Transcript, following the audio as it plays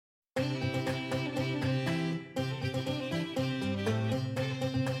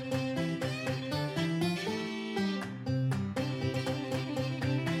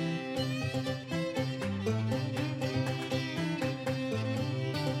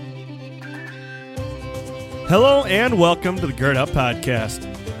Hello and welcome to the Gird Up Podcast.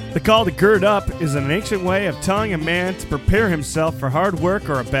 The call to gird up is an ancient way of telling a man to prepare himself for hard work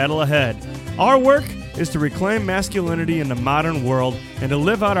or a battle ahead. Our work is to reclaim masculinity in the modern world and to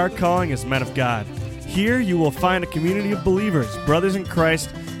live out our calling as men of God. Here you will find a community of believers, brothers in Christ,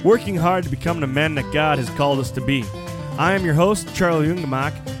 working hard to become the men that God has called us to be. I am your host, Charlie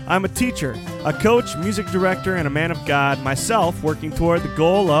Ungemak. I'm a teacher, a coach, music director, and a man of God, myself working toward the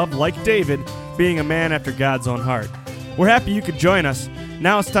goal of, like David, being a man after God's own heart. We're happy you could join us.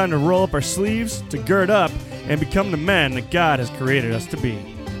 Now it's time to roll up our sleeves, to gird up, and become the men that God has created us to be.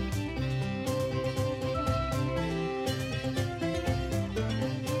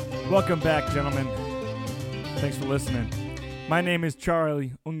 Welcome back, gentlemen. Thanks for listening. My name is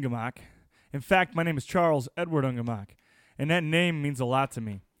Charlie Ungemak. In fact, my name is Charles Edward Ungemak, and that name means a lot to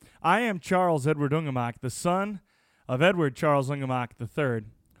me. I am Charles Edward Ungemak, the son of Edward Charles Ungemak III,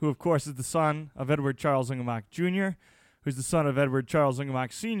 who, of course, is the son of Edward Charles Ungemak Jr., who's the son of Edward Charles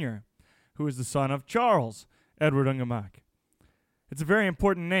Ungemak Sr., who is the son of Charles Edward Ungemak. It's a very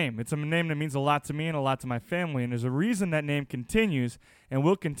important name. It's a name that means a lot to me and a lot to my family, and there's a reason that name continues and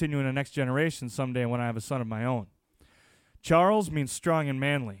will continue in the next generation someday when I have a son of my own. Charles means strong and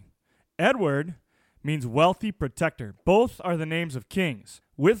manly. Edward means wealthy protector. Both are the names of kings.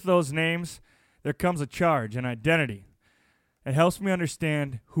 With those names, there comes a charge, an identity. It helps me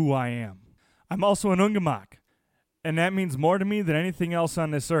understand who I am. I'm also an Ungemak, and that means more to me than anything else on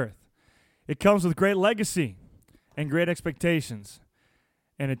this earth. It comes with great legacy and great expectations,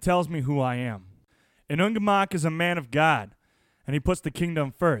 and it tells me who I am. An Ungemak is a man of God, and he puts the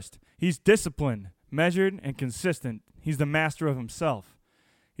kingdom first. He's disciplined, measured, and consistent. He's the master of himself.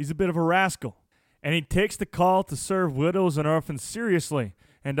 He's a bit of a rascal, and he takes the call to serve widows and orphans seriously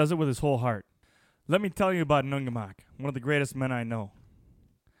and does it with his whole heart. Let me tell you about an Ungemak, one of the greatest men I know.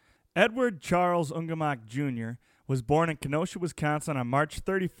 Edward Charles Ungemak Jr. was born in Kenosha, Wisconsin on March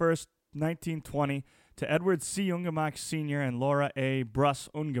 31st, 1920, to Edward C. Ungemak Sr. and Laura A. Bruss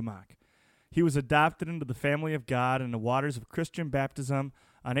Ungemak. He was adopted into the family of God in the waters of Christian baptism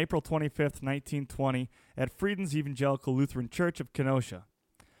on April 25th, 1920, at Frieden's Evangelical Lutheran Church of Kenosha.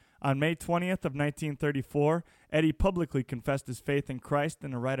 On May 20th of 1934, Eddie publicly confessed his faith in Christ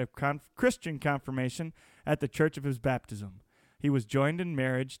in a rite of Christian confirmation at the church of his baptism. He was joined in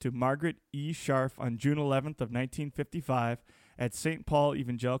marriage to Margaret E. Scharf on June 11th of 1955 at St. Paul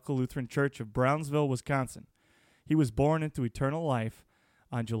Evangelical Lutheran Church of Brownsville, Wisconsin. He was born into eternal life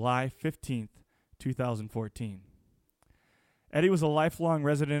on July 15th, 2014. Eddie was a lifelong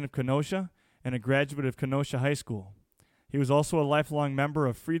resident of Kenosha and a graduate of Kenosha High School. He was also a lifelong member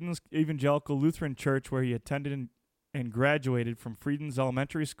of Frieden's Evangelical Lutheran Church, where he attended and graduated from Frieden's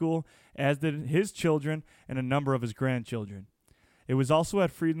Elementary School, as did his children and a number of his grandchildren. It was also at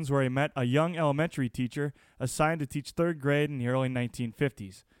Frieden's where he met a young elementary teacher assigned to teach third grade in the early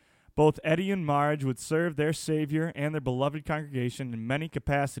 1950s. Both Eddie and Marge would serve their Savior and their beloved congregation in many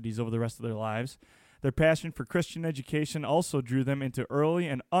capacities over the rest of their lives. Their passion for Christian education also drew them into early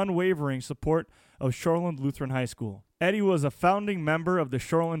and unwavering support of Shoreland Lutheran High School. Eddie was a founding member of the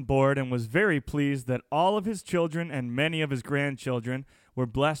Shoreland Board and was very pleased that all of his children and many of his grandchildren were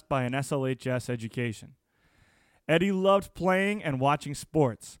blessed by an SLHS education. Eddie loved playing and watching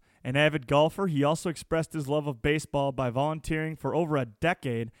sports. An avid golfer, he also expressed his love of baseball by volunteering for over a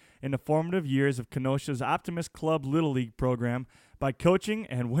decade in the formative years of Kenosha's Optimist Club Little League program by coaching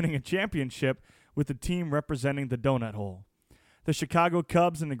and winning a championship with the team representing the Donut Hole. The Chicago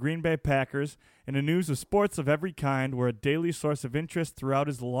Cubs and the Green Bay Packers and the news of sports of every kind were a daily source of interest throughout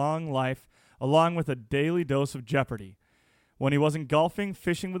his long life, along with a daily dose of jeopardy. When he wasn't golfing,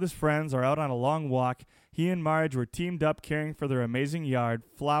 fishing with his friends, or out on a long walk, he and Marge were teamed up caring for their amazing yard,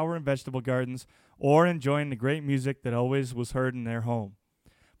 flower and vegetable gardens, or enjoying the great music that always was heard in their home.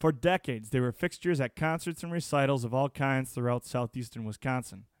 For decades, they were fixtures at concerts and recitals of all kinds throughout southeastern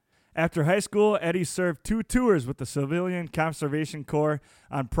Wisconsin. After high school, Eddie served 2 tours with the Civilian Conservation Corps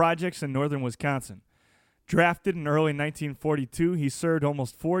on projects in northern Wisconsin. Drafted in early 1942, he served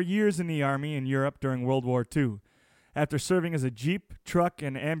almost 4 years in the Army in Europe during World War II. After serving as a Jeep, truck,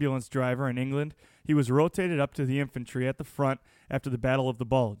 and ambulance driver in England, he was rotated up to the infantry at the front after the Battle of the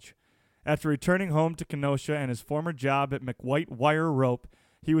Bulge. After returning home to Kenosha and his former job at McWhite Wire Rope,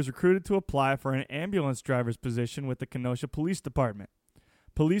 he was recruited to apply for an ambulance driver's position with the Kenosha Police Department.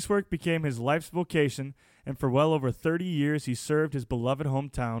 Police work became his life's vocation, and for well over 30 years he served his beloved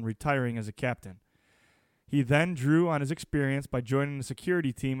hometown, retiring as a captain. He then drew on his experience by joining the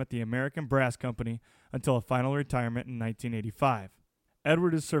security team at the American Brass Company until a final retirement in 1985.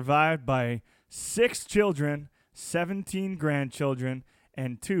 Edward is survived by 6 children, 17 grandchildren,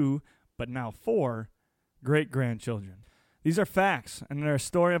 and 2, but now 4, great-grandchildren. These are facts, and they're a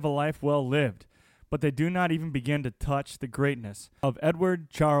story of a life well lived, but they do not even begin to touch the greatness of Edward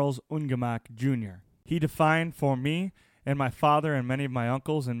Charles Ungemach, Jr. He defined for me and my father and many of my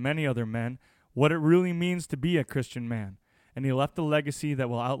uncles and many other men what it really means to be a Christian man, and he left a legacy that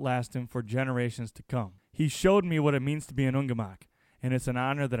will outlast him for generations to come. He showed me what it means to be an Ungemach, and it's an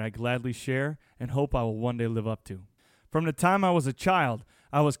honor that I gladly share and hope I will one day live up to. From the time I was a child,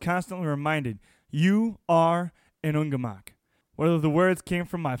 I was constantly reminded, you are an Ungemach. Whether the words came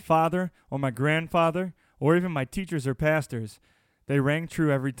from my father or my grandfather or even my teachers or pastors, they rang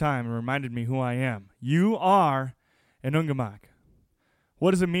true every time and reminded me who I am. You are an Ungemach.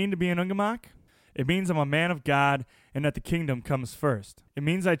 What does it mean to be an Ungemach? It means I'm a man of God and that the kingdom comes first. It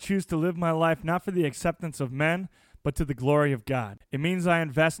means I choose to live my life not for the acceptance of men, but to the glory of God. It means I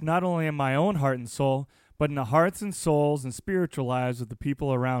invest not only in my own heart and soul, but in the hearts and souls and spiritual lives of the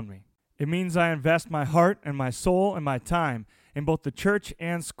people around me. It means I invest my heart and my soul and my time in both the church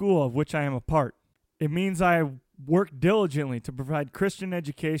and school of which I am a part. It means I work diligently to provide Christian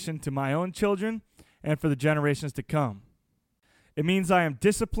education to my own children and for the generations to come. It means I am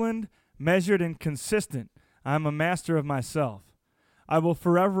disciplined, measured, and consistent. I am a master of myself. I will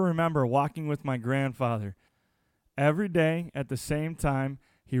forever remember walking with my grandfather. Every day at the same time,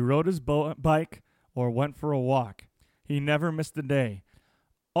 he rode his bike or went for a walk. He never missed a day.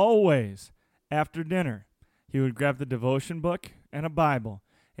 Always, after dinner, he would grab the devotion book and a Bible,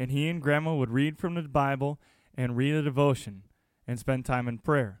 and he and Grandma would read from the Bible and read a devotion and spend time in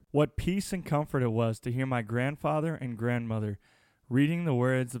prayer. What peace and comfort it was to hear my grandfather and grandmother reading the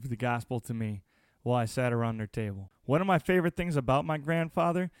words of the gospel to me while I sat around their table. One of my favorite things about my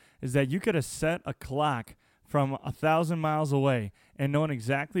grandfather is that you could have set a clock from 1,000 miles away and known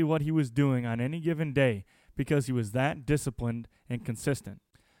exactly what he was doing on any given day because he was that disciplined and consistent.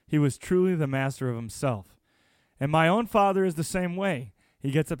 He was truly the master of himself. And my own father is the same way.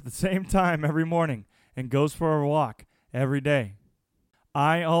 He gets up at the same time every morning and goes for a walk every day.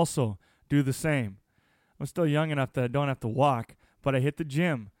 I also do the same. I'm still young enough that I don't have to walk, but I hit the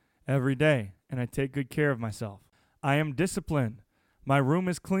gym every day and I take good care of myself. I am disciplined. My room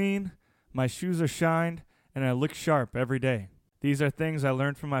is clean, my shoes are shined, and I look sharp every day. These are things I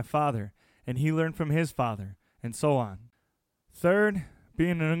learned from my father, and he learned from his father, and so on. Third,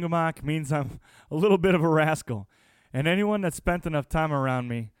 being an Ungemach means I'm a little bit of a rascal, and anyone that's spent enough time around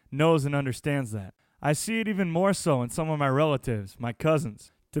me knows and understands that. I see it even more so in some of my relatives, my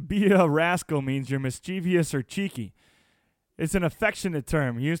cousins. To be a rascal means you're mischievous or cheeky. It's an affectionate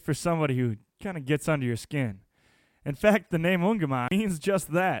term used for somebody who kind of gets under your skin. In fact, the name Ungemach means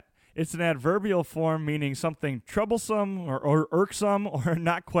just that. It's an adverbial form meaning something troublesome or irksome or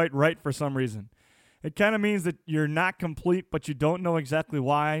not quite right for some reason. It kind of means that you're not complete, but you don't know exactly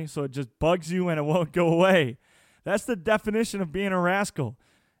why, so it just bugs you and it won't go away. That's the definition of being a rascal,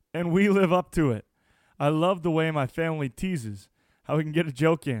 and we live up to it. I love the way my family teases, how we can get a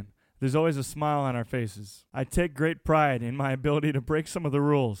joke in. There's always a smile on our faces. I take great pride in my ability to break some of the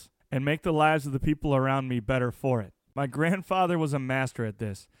rules and make the lives of the people around me better for it. My grandfather was a master at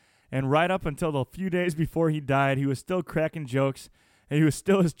this, and right up until the few days before he died, he was still cracking jokes, and he was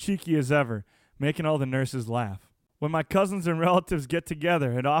still as cheeky as ever, making all the nurses laugh. When my cousins and relatives get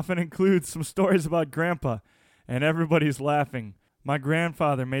together, it often includes some stories about Grandpa, and everybody's laughing. My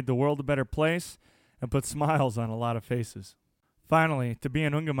grandfather made the world a better place and put smiles on a lot of faces. Finally, to be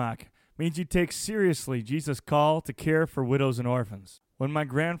an Ungemach means you take seriously Jesus' call to care for widows and orphans. When my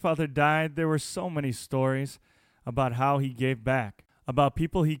grandfather died, there were so many stories about how he gave back, about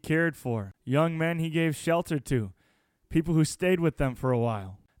people he cared for, young men he gave shelter to, people who stayed with them for a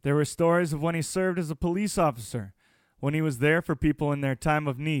while. There were stories of when he served as a police officer, when he was there for people in their time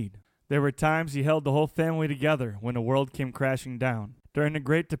of need. There were times he held the whole family together when the world came crashing down. During the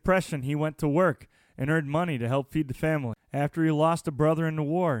Great Depression, he went to work and earned money to help feed the family. After he lost a brother in the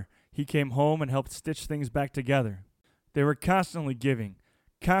war, he came home and helped stitch things back together. They were constantly giving,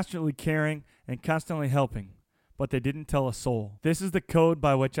 constantly caring, and constantly helping, but they didn't tell a soul. This is the code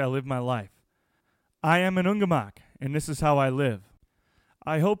by which I live my life. I am an Ungemach, and this is how I live.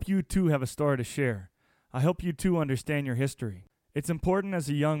 I hope you too have a story to share. I hope you too understand your history. It's important as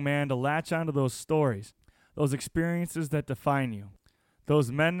a young man to latch onto those stories, those experiences that define you,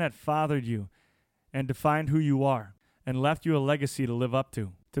 those men that fathered you and defined who you are and left you a legacy to live up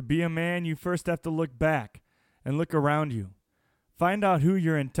to. To be a man, you first have to look back and look around you. Find out who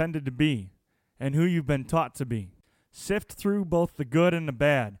you're intended to be and who you've been taught to be. Sift through both the good and the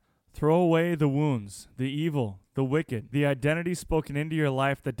bad. Throw away the wounds, the evil, the wicked, the identity spoken into your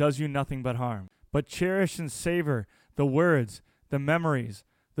life that does you nothing but harm. But cherish and savor the words, the memories,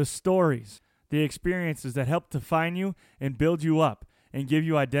 the stories the experiences that help define you and build you up and give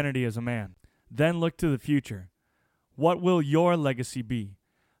you identity as a man. Then look to the future. What will your legacy be?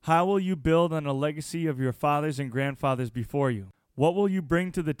 How will you build on the legacy of your fathers and grandfathers before you? What will you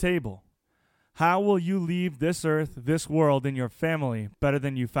bring to the table? How will you leave this earth, this world, and your family better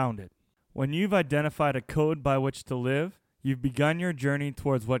than you found it? When you've identified a code by which to live, you've begun your journey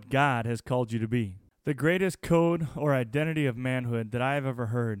towards what God has called you to be. The greatest code or identity of manhood that I have ever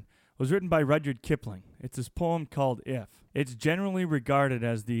heard was written by Rudyard Kipling. It's his poem called If. It's generally regarded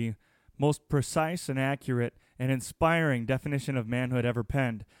as the most precise and accurate and inspiring definition of manhood ever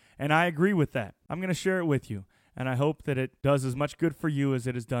penned, and I agree with that. I'm going to share it with you, and I hope that it does as much good for you as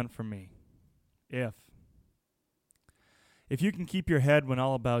it has done for me. If you can keep your head when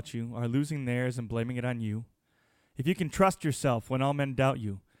all about you are losing theirs and blaming it on you, if you can trust yourself when all men doubt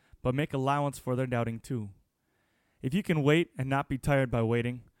you, but make allowance for their doubting too, if you can wait and not be tired by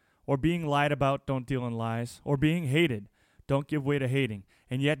waiting, or being lied about, don't deal in lies, or being hated, don't give way to hating,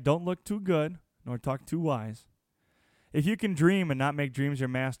 and yet don't look too good, nor talk too wise. If you can dream and not make dreams your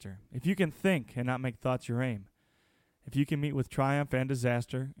master, if you can think and not make thoughts your aim, if you can meet with triumph and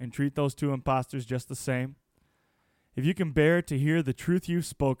disaster and treat those two impostors just the same, if you can bear to hear the truth you've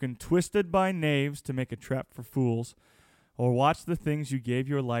spoken twisted by knaves to make a trap for fools, or watch the things you gave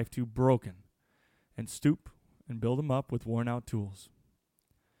your life to broken, and stoop and build them up with worn-out tools.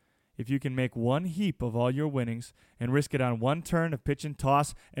 If you can make one heap of all your winnings and risk it on one turn of pitch and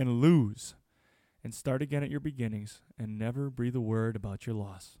toss and lose, and start again at your beginnings and never breathe a word about your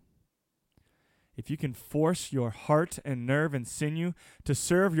loss. If you can force your heart and nerve and sinew to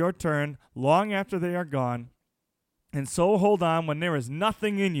serve your turn long after they are gone, and so hold on when there is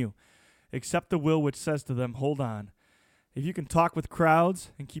nothing in you except the will which says to them, hold on. If you can talk with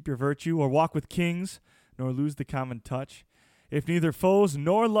crowds and keep your virtue, or walk with kings, nor lose the common touch, if neither foes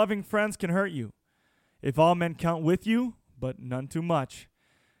nor loving friends can hurt you, if all men count with you, but none too much,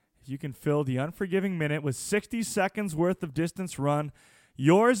 if you can fill the unforgiving minute with 60 seconds worth of distance run,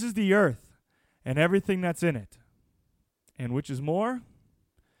 yours is the earth and everything that's in it. And which is more,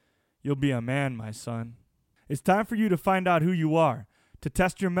 you'll be a man, my son. It's time for you to find out who you are, to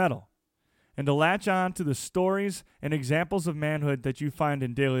test your mettle, and to latch on to the stories and examples of manhood that you find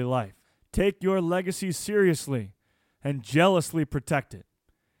in daily life. Take your legacy seriously and jealously protect it.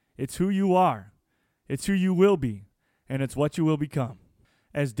 It's who you are, it's who you will be, and it's what you will become.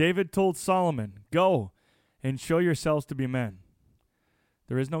 As David told Solomon, go and show yourselves to be men.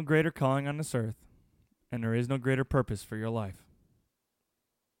 There is no greater calling on this earth, and there is no greater purpose for your life.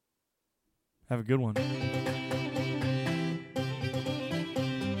 Have a good one.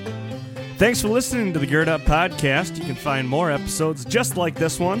 Thanks for listening to the Gird Up Podcast. You can find more episodes just like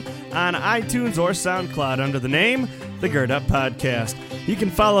this one on iTunes or SoundCloud under the name The Gird Up Podcast. You can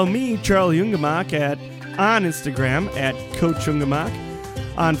follow me, Charlie Ungemach, on Instagram at Coach Ungemach,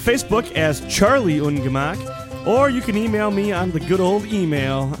 on Facebook as Charlie Ungemach, or you can email me on the good old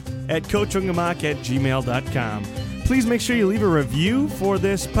email at coachungemach@gmail.com. Please make sure you leave a review for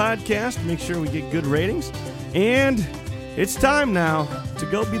this podcast. Make sure we get good ratings. And it's time now to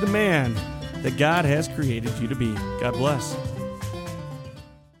go be the man that God has created you to be. God bless.